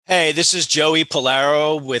Hey, this is Joey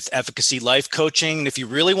Polaro with Efficacy Life Coaching. And if you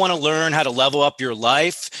really want to learn how to level up your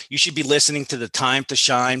life, you should be listening to the Time to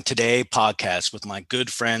Shine Today podcast with my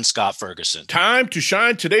good friend, Scott Ferguson. Time to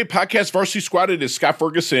Shine Today podcast Varsity Squad. It is Scott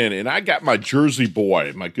Ferguson, and I got my Jersey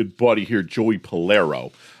boy, my good buddy here, Joey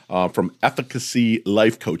Polaro. From Efficacy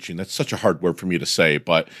Life Coaching. That's such a hard word for me to say,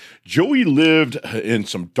 but Joey lived in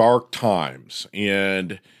some dark times,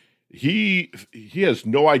 and he has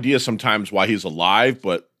no idea sometimes why he's alive,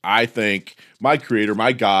 but I thank my creator,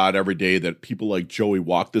 my God, every day that people like Joey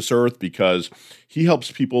walk this earth, because he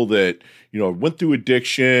helps people that, went through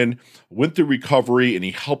addiction, went through recovery, and he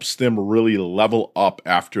helps them really level up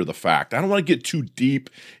after the fact. I don't want to get too deep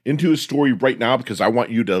into his story right now because I want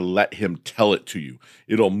you to let him tell it to you.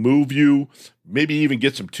 It'll move you, maybe even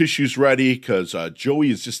get some tissues ready, because Joey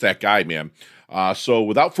is just that guy, man. So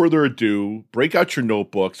without further ado, break out your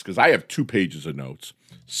notebooks, because I have 2 pages of notes.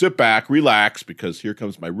 Sit back, relax, because here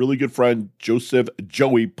comes my really good friend,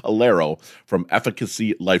 Joey Polaro from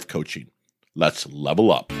Efficacy Life Coaching. Let's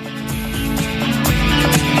level up.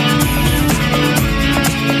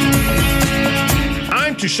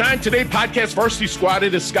 Time to Shine Today podcast Varsity Squad.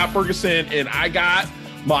 It is Scott Ferguson, and I got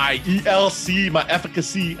my ELC, my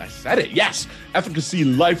Efficacy, I said it, yes, Efficacy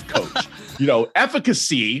Life Coach.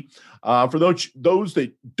 Efficacy, for those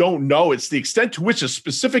that don't know, it's the extent to which a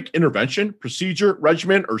specific intervention, procedure,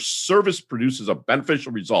 regimen, or service produces a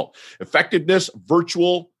beneficial result. Effectiveness,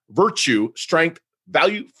 virtue, strength,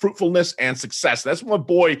 value, fruitfulness, and success. That's my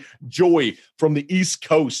boy, Joey, from the East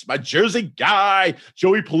Coast, my Jersey guy,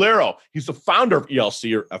 Joey Polaro. He's the founder of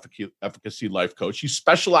ELC, or Efficacy Life Coach. He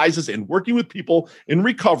specializes in working with people in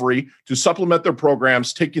recovery to supplement their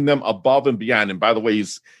programs, taking them above and beyond. And by the way,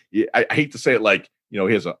 I hate to say it like, he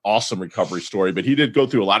has an awesome recovery story, but he did go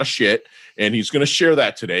through a lot of shit, and he's going to share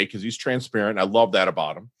that today because he's transparent. I love that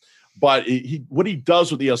about him. But what he does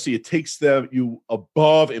with ELC, it takes you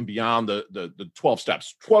above and beyond the 12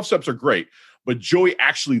 steps. 12 steps are great, but Joey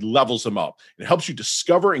actually levels them up. It helps you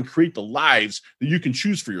discover and create the lives that you can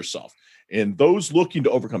choose for yourself. And those looking to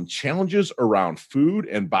overcome challenges around food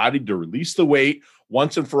and body, to release the weight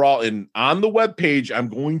once and for all. And on the webpage, I'm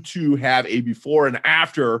going to have a before and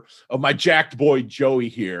after of my jacked boy Joey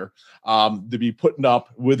here to be putting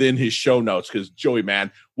up within his show notes. Because Joey,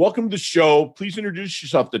 man, welcome to the show. Please introduce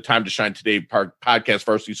yourself to Time to Shine Today podcast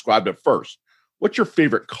Varsity Squad. But first, what's your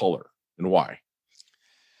favorite color and why?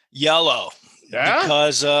 Yellow. Yeah?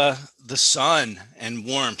 Because the sun and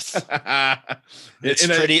warmth.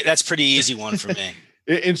 That's pretty easy one for me.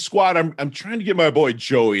 In Squad, I'm trying to get my boy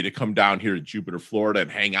Joey to come down here to Jupiter, Florida, and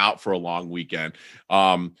hang out for a long weekend.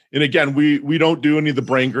 And again, we don't do any of the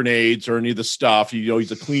brain grenades or any of the stuff.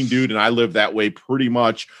 He's a clean dude, and I live that way pretty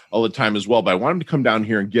much all the time as well. But I want him to come down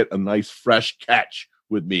here and get a nice fresh catch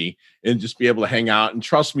with me and just be able to hang out. And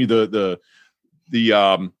trust me, we'll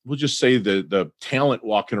just say the talent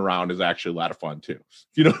walking around is actually a lot of fun too.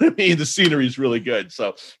 You know what I mean? The scenery is really good.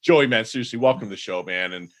 So Joey, man, seriously, welcome to the show,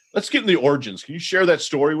 man. And let's get in the origins. Can you share that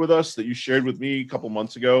story with us that you shared with me a couple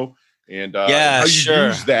months ago? And how you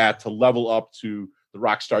use that to level up to the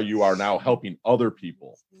rock star you are now, helping other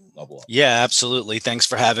people level up. Yeah, absolutely. Thanks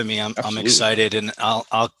for having me. I'm excited, and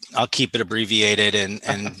I'll keep it abbreviated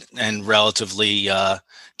and relatively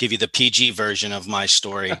give you the PG version of my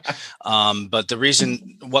story. But the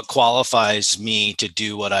reason what qualifies me to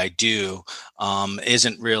do what I do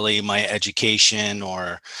isn't really my education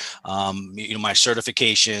or my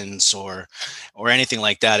certifications or anything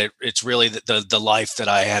like that. It's really the life that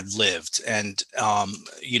I had lived. And I'm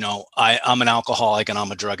an alcoholic and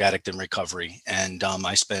I'm a drug addict in recovery. And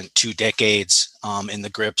I spent 2 decades in the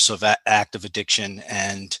grips of active addiction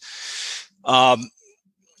and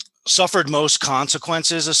suffered most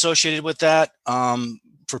consequences associated with that.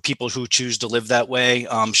 For people who choose to live that way,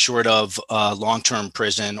 short of long-term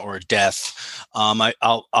prison or death.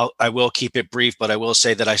 I will keep it brief, but I will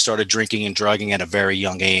say that I started drinking and drugging at a very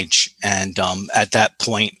young age. And at that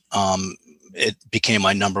point, it became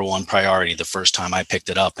my number one priority the first time I picked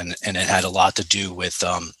it up. And it had a lot to do with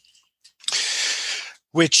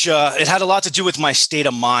it had a lot to do with my state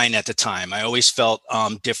of mind at the time. I always felt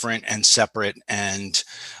different and separate and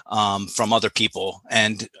from other people.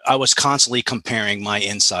 And I was constantly comparing my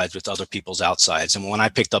insides with other people's outsides. And when I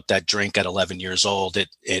picked up that drink at 11 years old,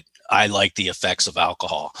 I liked the effects of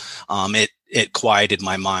alcohol. It quieted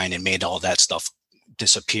my mind and made all that stuff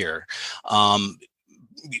disappear.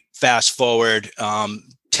 Fast forward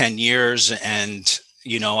 10 years and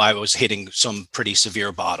I was hitting some pretty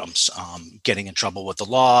severe bottoms, getting in trouble with the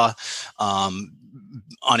law,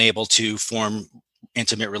 unable to form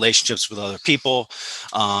intimate relationships with other people,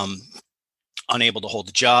 unable to hold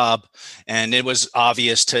a job. And it was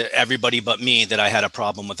obvious to everybody but me that I had a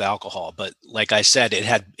problem with alcohol. But like I said,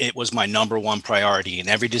 it was my number one priority in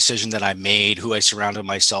every decision that I made, who I surrounded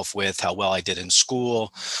myself with, how well I did in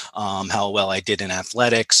school, how well I did in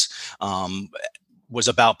athletics, was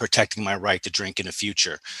about protecting my right to drink in the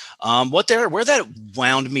future. Where that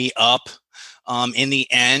wound me up in the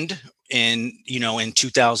end, in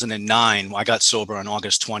 2009, I got sober on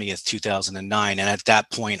August 20th, 2009. And at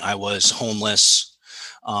that point I was homeless.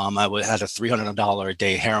 Had a $300 a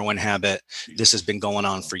day heroin habit. This has been going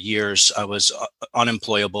on for years. I was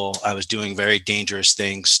unemployable. I was doing very dangerous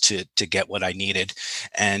things to get what I needed.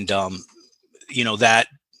 And, that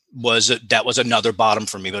was another bottom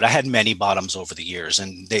for me, but I had many bottoms over the years,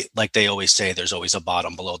 and they always say, there's always a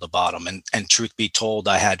bottom below the bottom. And truth be told,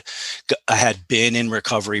 I had been in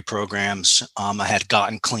recovery programs. I had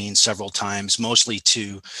gotten clean several times, mostly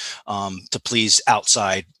to please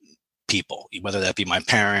outside people, whether that be my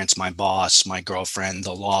parents, my boss, my girlfriend,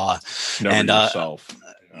 the law,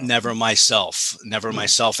 never myself.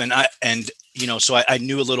 So I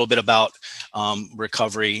knew a little bit about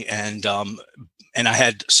recovery, and I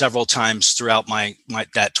had several times throughout my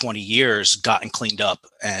that 20 years gotten cleaned up,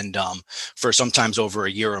 and for sometimes over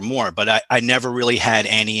a year or more. But I never really had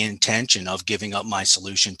any intention of giving up my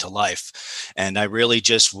solution to life. And I really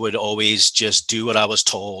just would always just do what I was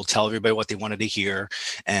told, tell everybody what they wanted to hear,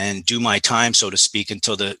 and do my time, so to speak,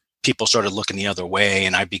 until the people started looking the other way,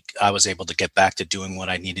 and I was able to get back to doing what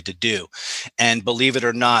I needed to do. And believe it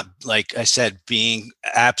or not, like I said, being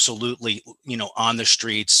absolutely, on the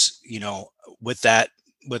streets, with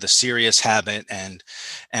a serious habit, and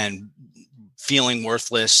feeling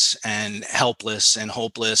worthless and helpless and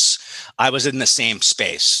hopeless, I was in the same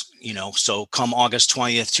space. So come August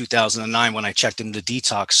 20th, 2009, when I checked into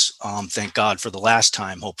detox, thank God for the last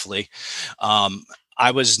time, hopefully, I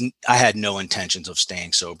had no intentions of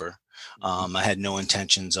staying sober. I had no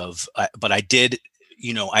intentions but I did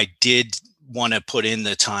want to put in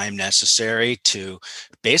the time necessary to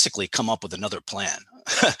basically come up with another plan.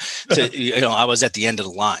 I was at the end of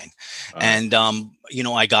the line. And,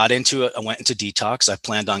 I got into it. I went into detox. I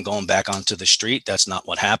planned on going back onto the street. That's not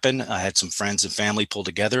what happened. I had some friends and family pull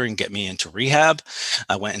together and get me into rehab.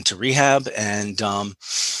 I went into rehab, and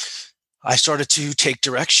I started to take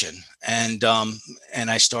direction, and I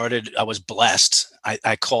was blessed.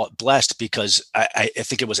 I call it blessed because I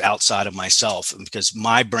think it was outside of myself, because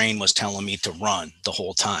my brain was telling me to run the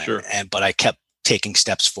whole time. Sure. But I kept taking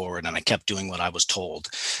steps forward, and I kept doing what I was told.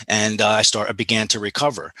 And I began to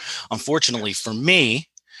recover. Unfortunately for me,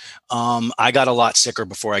 I got a lot sicker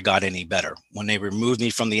before I got any better. When they removed me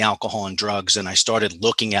from the alcohol and drugs, and I started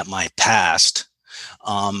looking at my past,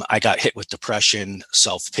 I got hit with depression,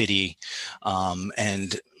 self-pity,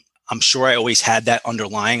 and I'm sure I always had that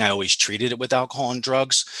underlying. I always treated it with alcohol and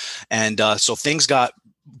drugs. And so things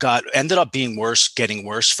ended up getting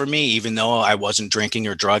worse for me, even though I wasn't drinking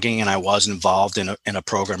or drugging, and I was involved in a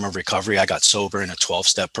program of recovery. I got sober in a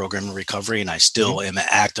 12-step program of recovery, and I still am an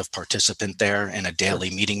active participant there, and a daily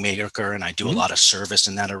meeting maker, and I do a lot of service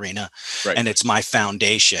in that arena. Right. And it's my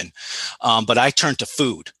foundation. But I turned to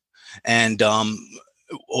food. And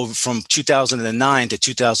from 2009 to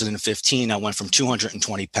 2015, I went from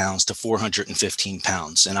 220 pounds to 415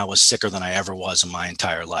 pounds, and I was sicker than I ever was in my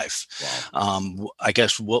entire life. Wow. I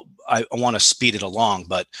guess I want to speed it along,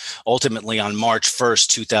 but ultimately on March 1st,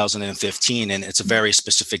 2015, and it's a very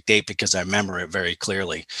specific date because I remember it very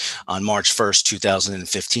clearly. On March 1st,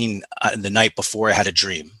 2015, the night before, I had a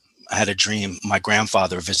dream. My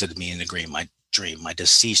grandfather visited me in a dream. My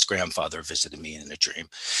deceased grandfather visited me in a dream.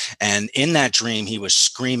 And in that dream, he was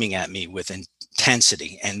screaming at me with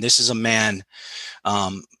intensity. And this is a man,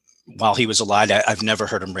 while he was alive, I've never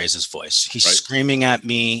heard him raise his voice. He's screaming at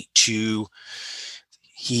me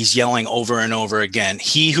he's yelling over and over again,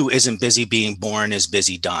 "He who isn't busy being born is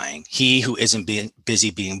busy dying. He who isn't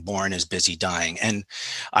busy being born is busy dying." And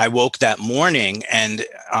I woke that morning, and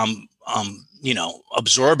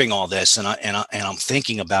absorbing all this, and I'm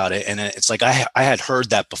thinking about it, and it's like I had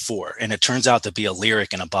heard that before, and it turns out to be a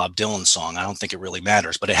lyric in a Bob Dylan song. I don't think it really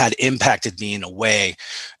matters, but it had impacted me in a way,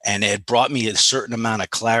 and it brought me a certain amount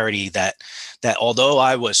of clarity that although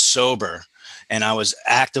I was sober and I was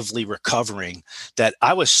actively recovering, that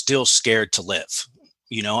I was still scared to live.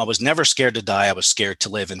 I was never scared to die. I was scared to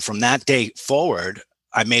live. And from that day forward,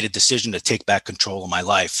 I made a decision to take back control of my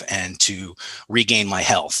life and to regain my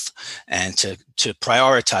health, and to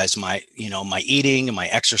prioritize my eating and my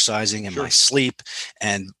exercising and my sleep,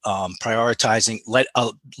 and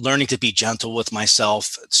learning to be gentle with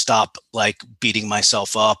myself, stop beating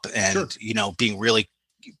myself up, and, being really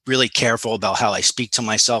really careful about how I speak to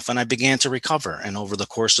myself, and I began to recover. And over the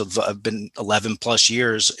course of, I've been 11 plus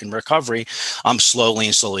years in recovery, I'm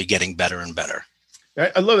slowly getting better and better.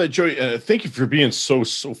 I love that, Joey. Thank you for being so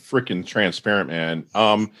freaking transparent,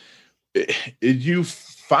 man. Did you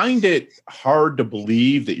find it hard to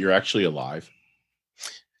believe that you're actually alive?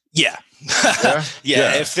 Yeah. Yeah.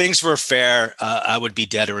 Yeah. If things were fair, I would be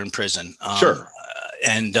dead or in prison. Sure.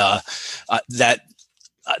 And that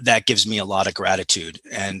gives me a lot of gratitude,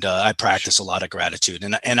 and I practice a lot of gratitude.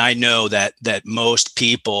 And I know that most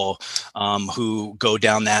people who go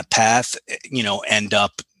down that path, end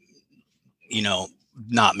up,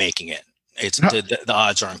 not making it. It's the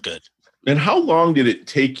odds aren't good. And how long did it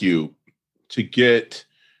take you to get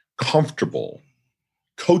comfortable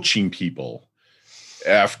coaching people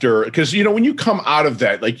after? Because, when you come out of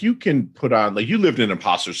that, like, you can put on, like, you lived in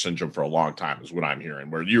imposter syndrome for a long time is what I'm hearing,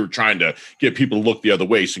 where you're trying to get people to look the other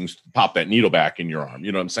way so you can pop that needle back in your arm.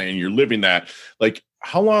 You know what I'm saying? You're living that. Like,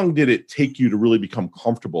 how long did it take you to really become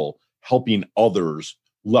comfortable helping others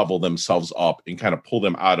level themselves up and kind of pull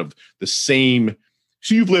them out of the same?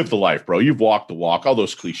 So you've lived the life, bro. You've walked the walk, all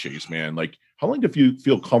those cliches, man. Like, how long do you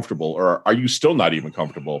feel comfortable, or are you still not even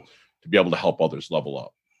comfortable to be able to help others level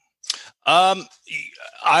up?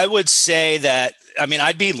 I would say that,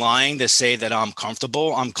 I'd be lying to say that I'm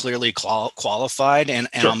comfortable. I'm clearly qualified, and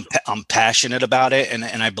Sure. I'm passionate about it. And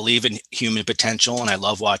I believe in human potential, and I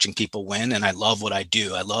love watching people win, and I love what I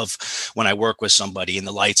do. I love when I work with somebody and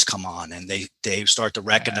the lights come on and they start to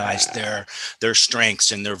recognize their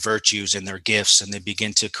strengths and their virtues and their gifts, and they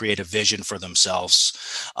begin to create a vision for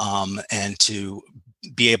themselves, and to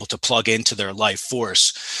be able to plug into their life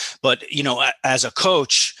force. But, as a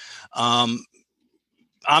coach,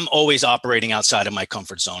 I'm always operating outside of my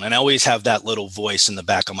comfort zone. And I always have that little voice in the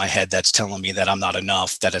back of my head that's telling me that I'm not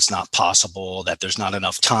enough, that it's not possible, that there's not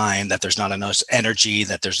enough time, that there's not enough energy,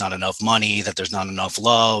 that there's not enough money, that there's not enough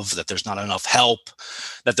love, that there's not enough help,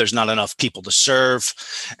 that there's not enough people to serve.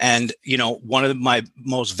 And, one of my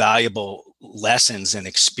most valuable lessons and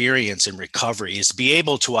experience in recovery is to be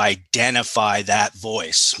able to identify that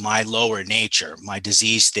voice, my lower nature, my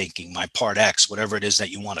disease thinking, my part X, whatever it is that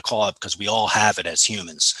you want to call it, because we all have it as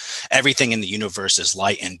humans. Everything in the universe is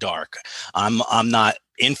light and dark. I'm not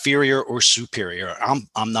inferior or superior.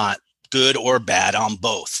 I'm not good or bad. I'm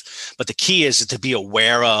both. But the key is to be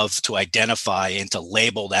aware of, to identify, and to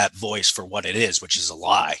label that voice for what it is, which is a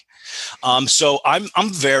lie. So I'm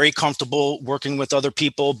very comfortable working with other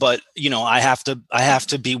people, but I have to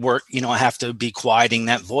be quieting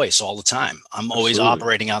that voice all the time. I'm always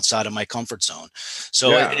operating outside of my comfort zone.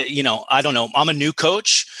 So, I don't know. I'm a new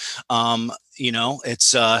coach.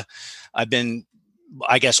 It's I've been,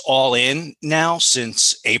 I guess, all in now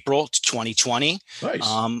since April 2020. Nice.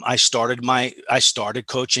 I started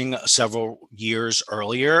coaching several years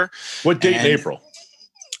earlier. What date in April?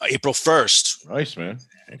 April 1st. Nice, man.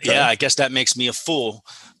 Okay. Yeah, I guess that makes me a fool,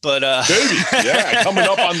 but maybe, yeah, coming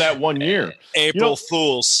up on that 1 year. April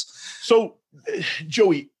Fools. So,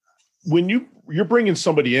 Joey, when you're bringing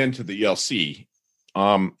somebody into the ELC,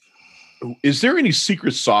 is there any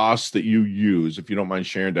secret sauce that you use, if you don't mind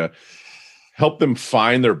sharing, to help them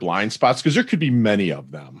find their blind spots? Because there could be many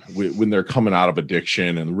of them when they're coming out of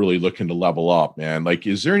addiction and really looking to level up, man. Like,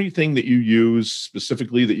 is there anything that you use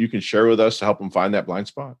specifically that you can share with us to help them find that blind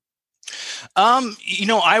spot?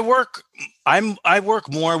 I work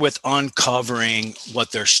more with uncovering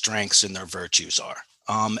what their strengths and their virtues are.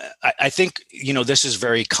 I think, this is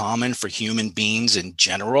very common for human beings in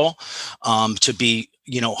general, to be,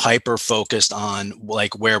 hyper focused on,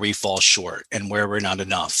 like, where we fall short and where we're not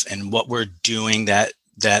enough, and what we're doing that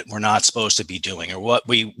we're not supposed to be doing, or what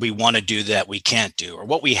we want to do that we can't do, or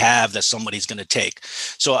what we have that somebody's going to take.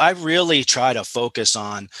 So I really try to focus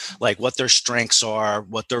on, like, what their strengths are,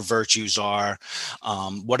 what their virtues are,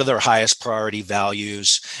 what are their highest priority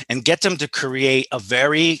values, and get them to create a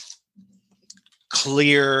very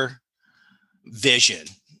clear vision,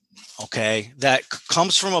 okay, that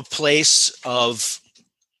comes from a place of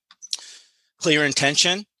clear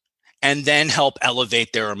intention, and then help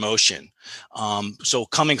elevate their emotion. So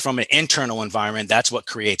coming from an internal environment, that's what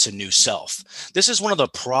creates a new self. This is one of the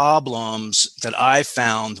problems that I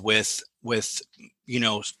found with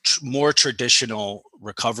more traditional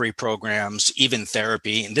recovery programs, even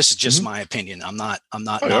therapy. And this is just my opinion. I'm not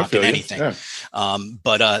knocking anything. Yeah.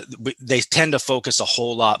 But they tend to focus a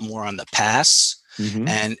whole lot more on the past,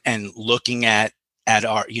 and looking at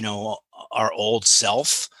our, our old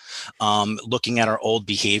self, looking at our old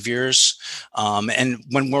behaviors. And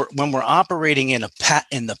when we're operating in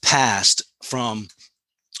the past from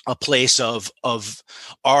a place of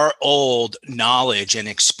our old knowledge and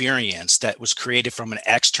experience that was created from an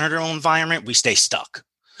external environment, we stay stuck.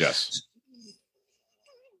 Yes.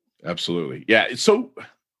 Absolutely. Yeah. So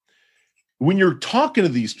when you're talking to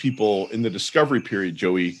these people in the discovery period,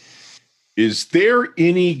 Joey, is there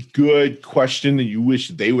any good question that you wish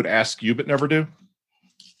they would ask you but never do?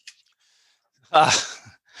 Because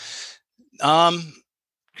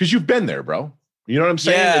you've been there, bro. You know what I'm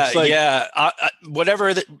saying? Yeah, it's like,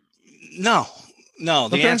 whatever. No.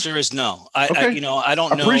 The answer is no. I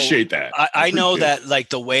don't know. Appreciate that. I know that like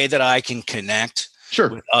the way that I can connect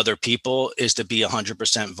with other people is to be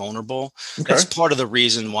 100% vulnerable. Okay. That's part of the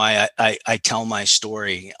reason why I tell my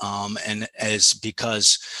story. And as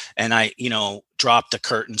because, and I, drop the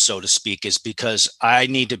curtain, so to speak, is because I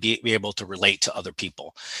need to be able to relate to other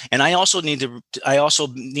people. And I also need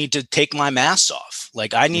to take my mask off.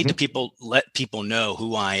 Like I need to let people know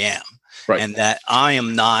who I am, and that I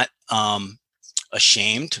am not,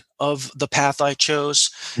 ashamed of the path I chose,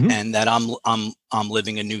 and that I'm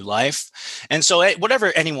living a new life. And so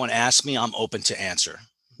whatever anyone asks me, I'm open to answer.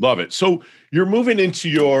 Love it. So you're moving into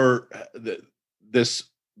your, this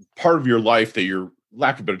part of your life that you're,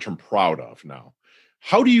 lack of a better term, proud of now.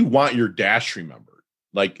 How do you want your dash remembered?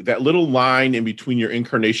 Like that little line in between your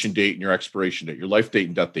incarnation date and your expiration date, your life date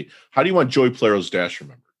and death date. How do you want Joey Polero's dash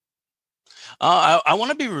remembered? I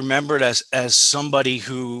want to be remembered as somebody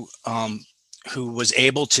who was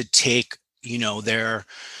able to take, their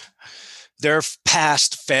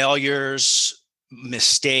past failures,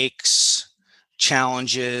 mistakes,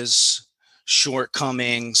 challenges,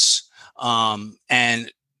 shortcomings,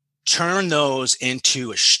 and turn those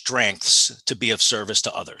into strengths to be of service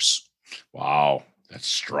to others. Wow. That's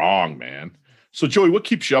strong, man. So Joey, what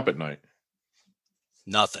keeps you up at night?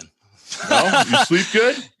 Nothing. No? You sleep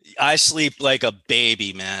good? I sleep like a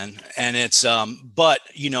baby, man. And it's, but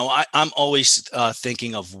I'm always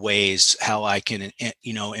thinking of ways how I can,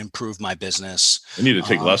 improve my business. I need to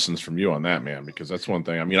take lessons from you on that, man, because that's one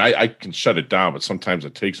thing. I mean, I can shut it down, but sometimes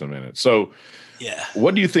it takes a minute. So yeah.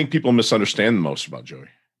 What do you think people misunderstand the most about Joey?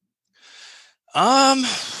 I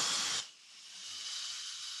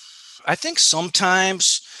think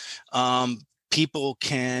sometimes, people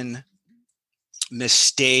can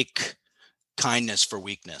mistake kindness for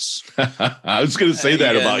weakness. I was going to say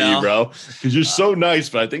that about you, bro, because you're so nice,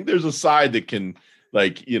 but I think there's a side that can,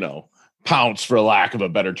 like, pounce, for lack of a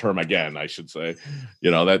better term. Again, I should say,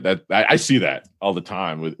 that I see that all the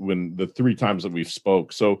time when the 3 times that we've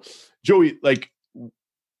spoke. So Joey, like,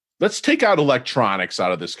 let's take out electronics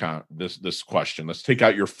out of this question. Let's take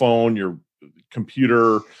out your phone, your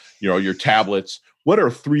computer, your tablets. What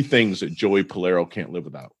are 3 things that Joey Polero can't live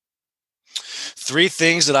without? 3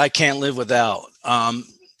 things that I can't live without.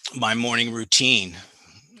 My morning routine,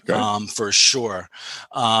 for sure.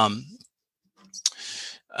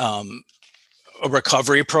 A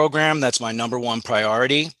recovery program. That's my number 1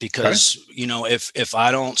 priority because, if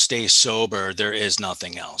I don't stay sober, there is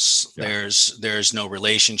nothing else. Yeah. There's no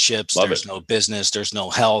relationships. There's no business. There's no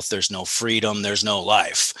health. There's no freedom. There's no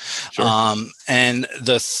life. Sure. And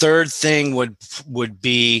the 3rd thing would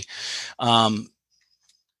be,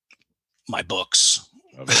 my books.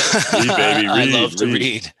 Read, baby, read. I love to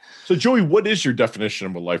read. So Joey, what is your definition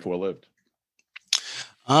of a life well lived?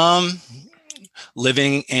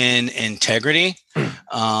 Living in integrity,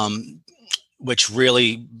 which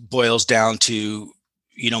really boils down to,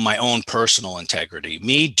 my own personal integrity,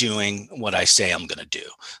 me doing what I say I'm going to do.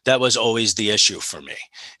 That was always the issue for me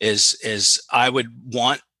is I would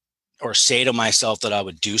want or say to myself that I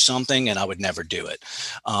would do something and I would never do it.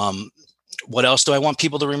 What else do I want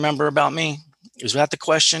people to remember about me? Is that the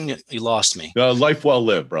question? You lost me. Life well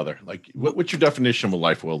lived, brother. Like, what's your definition of a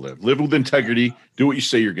life well lived? Live with integrity. Do what you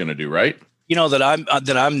say you're going to do, right?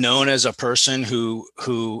 That I'm known as a person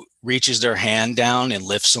who reaches their hand down and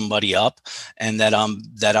lifts somebody up, and that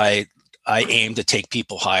I aim to take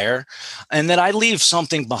people higher, and that I leave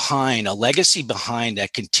something behind, a legacy behind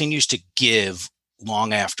that continues to give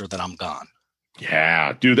long after that I'm gone.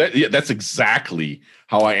 Yeah, dude, that's exactly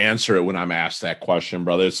how I answer it when I'm asked that question,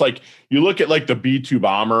 brother. It's like you look at like the B-2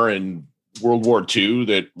 bomber in World War II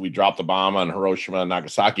that we dropped the bomb on Hiroshima and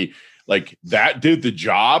Nagasaki. Like that did the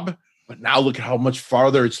job, but now look at how much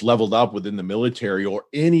farther it's leveled up within the military or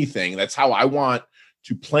anything. That's how I want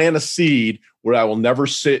to plant a seed where I will never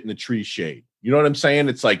sit in the tree shade. You know what I'm saying?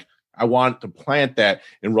 It's like I want to plant that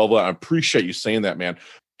in Rolla. I appreciate you saying that, man.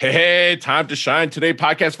 Hey, time to shine today,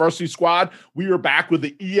 Podcast Varsity Squad. We are back with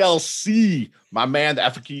the ELC, my man,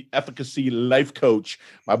 the Efficacy Life Coach,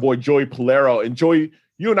 my boy Joey Polero. And Joey,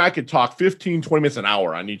 You and I could talk 15, 20 minutes, an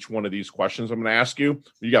hour on each one of these questions I'm going to ask you.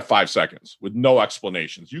 You got 5 seconds with no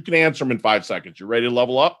explanations. You can answer them in 5 seconds. You ready to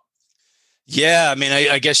level up? Yeah, I mean,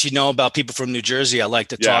 I guess you know about people from New Jersey. I like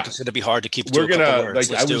to talk. It's going to be hard to keep to a couple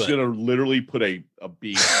words. I was going to literally put a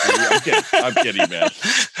beat. I'm kidding, man.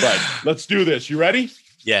 But let's do this. You ready?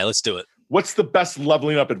 Yeah, let's do it. What's the best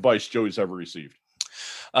leveling up advice Joey's ever received?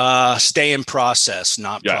 Stay in process,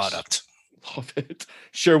 not product. Love it.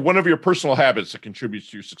 Share one of your personal habits that contributes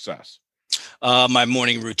to your success. My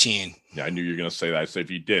morning routine. Yeah, I knew you were going to say that. I said,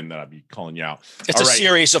 if you didn't, then I'd be calling you out. It's a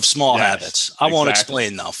series of small habits. I won't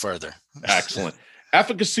explain now further. Excellent.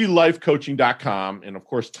 EfficacyLifeCoaching.com and, of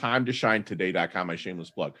course, TimeToShineToday.com, my shameless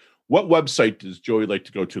plug. What website does Joey like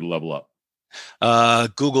to go to level up?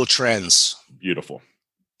 Google Trends. Beautiful.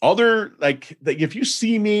 If you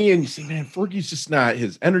see me and you say, man, Fergie's just not,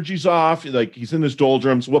 his energy's off, like he's in his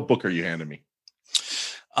doldrums, what book are you handing me?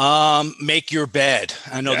 Make Your Bed.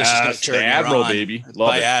 I know this is going to turn Admiral, baby.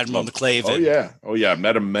 By Admiral McClavin. Oh yeah.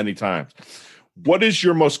 Met him many times. What is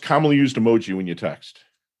your most commonly used emoji when you text?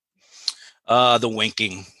 The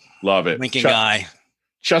winking. Love it. Winking eye.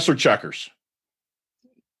 Chess or checkers?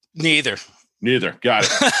 Neither. Got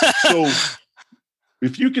it. So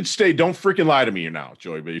if you could stay, don't freaking lie to me now,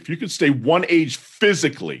 Joey, but if you could stay one age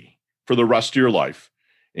physically for the rest of your life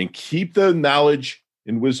and keep the knowledge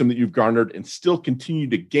and wisdom that you've garnered and still continue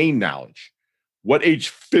to gain knowledge, what age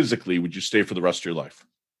physically would you stay for the rest of your life?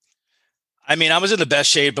 I mean, I was in the best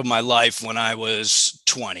shape of my life when I was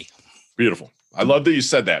 20. Beautiful. I love that you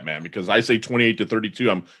said that, man, because I say 28 to 32.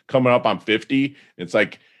 I'm coming up on 50. It's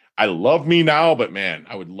like, I love me now, but man,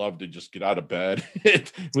 I would love to just get out of bed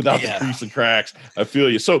without the crease and cracks. I feel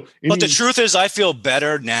you. But the truth is, I feel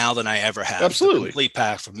better now than I ever have. Absolutely. Complete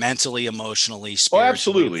pack for mentally, emotionally, spiritually. Oh,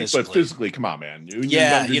 absolutely. Physically. But physically, come on, man.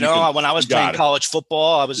 When I was playing college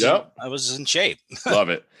football, I was in shape. Love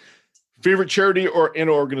it. Favorite charity or an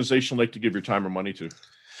organization like to give your time or money to?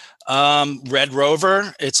 Red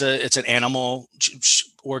Rover. It's an animal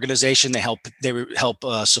organization. They help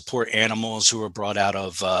support animals who are brought out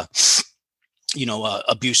of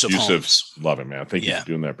abusive homes. Love it, man. Thank you for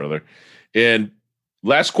doing that, brother. And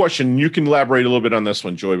last question, you can elaborate a little bit on this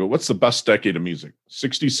one, Joey, but what's the best decade of music?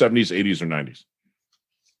 60s, 70s, 80s, or 90s?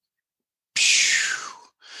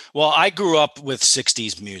 Well, I grew up with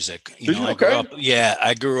 60s music.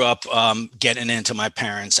 I grew up getting into my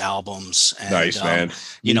parents' albums. And, nice, man.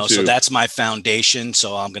 So that's my foundation.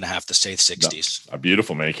 So I'm going to have to say 60s. No,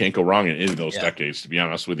 beautiful, man. You can't go wrong in any of those decades, to be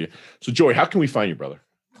honest with you. So, Joey, how can we find you, brother?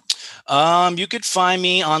 You could find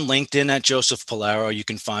me on LinkedIn at Joseph Polaro. You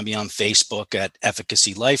can find me on Facebook at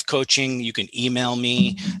Efficacy Life Coaching. You can email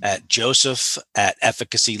me at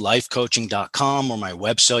joseph@efficacylifecoaching.com or my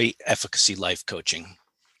website, Efficacy Life Coaching.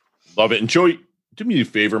 Love it. And Joey, do me a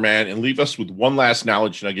favor, man, and leave us with one last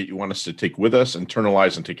knowledge nugget you want us to take with us,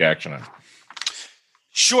 internalize, and take action on.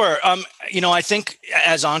 Sure. I think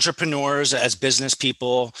as entrepreneurs, as business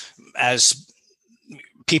people, as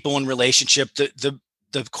people in relationship, the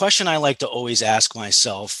question I like to always ask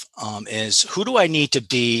myself is, who do I need to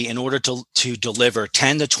be in order to deliver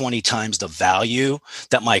 10 to 20 times the value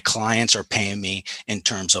that my clients are paying me in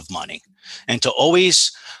terms of money, and to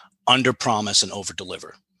always under promise and over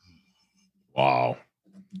deliver. Wow.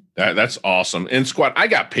 That's awesome. And squad, I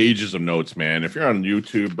got pages of notes, man. If you're on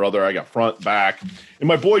YouTube, brother, I got front, back. And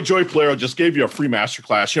my boy Joey Polaro just gave you a free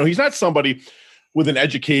masterclass. He's not somebody with an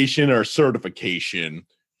education or certification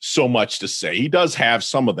so much to say. He does have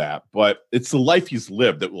some of that, but it's the life he's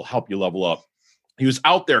lived that will help you level up. He was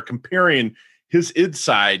out there comparing his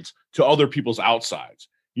insides to other people's outsides.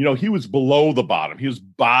 He was below the bottom. He was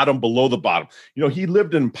bottom below the bottom. He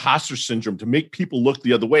lived in imposter syndrome to make people look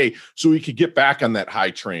the other way so he could get back on that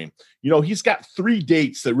high train. He's got 3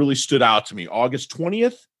 dates that really stood out to me. August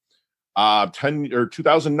 20th,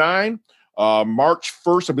 2009, March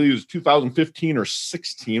 1st, I believe it was 2015 or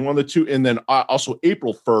 16, one of the two. And then also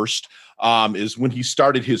April 1st is when he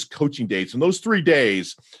started his coaching dates. And those 3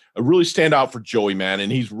 days really stand out for Joey, man. And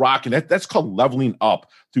he's rocking that. That's called leveling up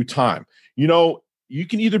through time. You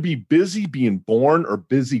can either be busy being born or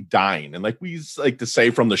busy dying. And like we like to say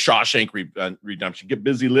from the Shawshank Redemption, get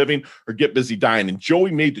busy living or get busy dying. And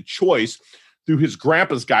Joey made the choice through his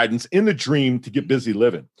grandpa's guidance in the dream to get busy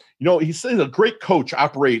living. He says a great coach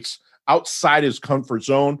operates outside his comfort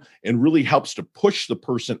zone and really helps to push the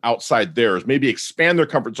person outside theirs, maybe expand their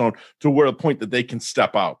comfort zone to where the point that they can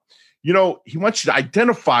step out. He wants you to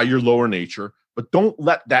identify your lower nature, but don't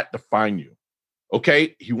let that define you.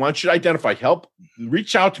 Okay, he wants you to identify,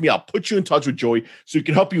 reach out to me. I'll put you in touch with Joey so he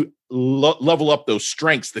can help you level up those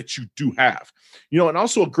strengths that you do have. And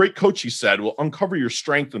also a great coach, he said, will uncover your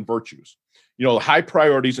strength and virtues. high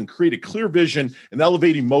priorities and create a clear vision and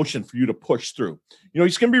elevate emotion for you to push through.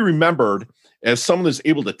 He's going to be remembered as someone that's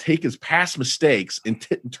able to take his past mistakes and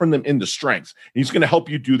turn them into strengths. And he's going to help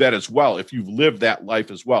you do that as well if you've lived that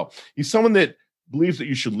life as well. He's someone that believes that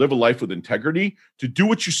you should live a life with integrity, to do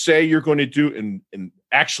what you say you're going to do and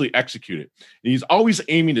actually execute it. And he's always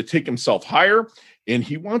aiming to take himself higher, and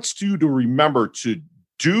he wants you to remember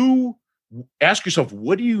to ask yourself,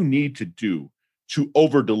 what do you need to do to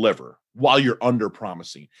over-deliver while you're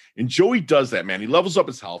under-promising? And Joey does that, man. He levels up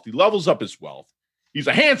his health. He levels up his wealth. He's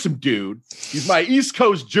a handsome dude. He's my East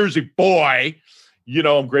Coast Jersey boy.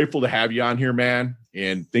 I'm grateful to have you on here, man.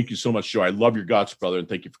 And thank you so much, Joe. I love your guts, brother, and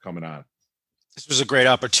thank you for coming on. This was a great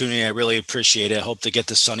opportunity. I really appreciate it. I hope to get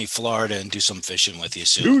to sunny Florida and do some fishing with you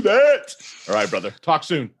soon. Do that. All right, brother. Talk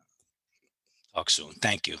soon. Talk soon.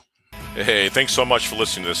 Thank you. Hey, thanks so much for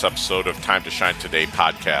listening to this episode of Time to Shine Today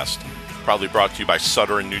podcast. Proudly brought to you by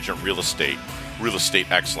Sutter & Nugent Real Estate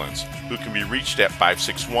Excellence, who can be reached at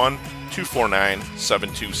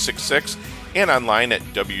 561-249-7266 and online at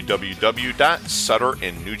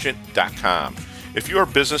www.sutterandnugent.com. If you are a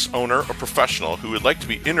business owner or professional who would like to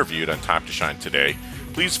be interviewed on Time to Shine Today,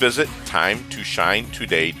 please visit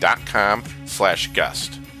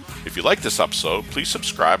timetoshinetoday.com/guest. If you like this episode, please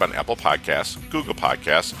subscribe on Apple Podcasts, Google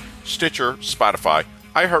Podcasts, Stitcher, Spotify,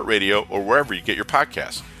 iHeartRadio, or wherever you get your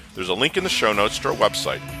podcasts. There's a link in the show notes to our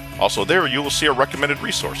website. Also there, you will see our recommended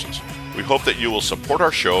resources. We hope that you will support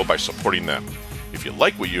our show by supporting them. If you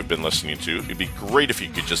like what you've been listening to, it'd be great if you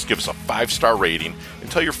could just give us a 5-star rating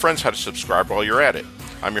and tell your friends how to subscribe while you're at it.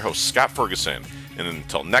 I'm your host, Scott Ferguson, and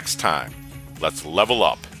until next time, let's level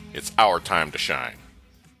up. It's our time to shine.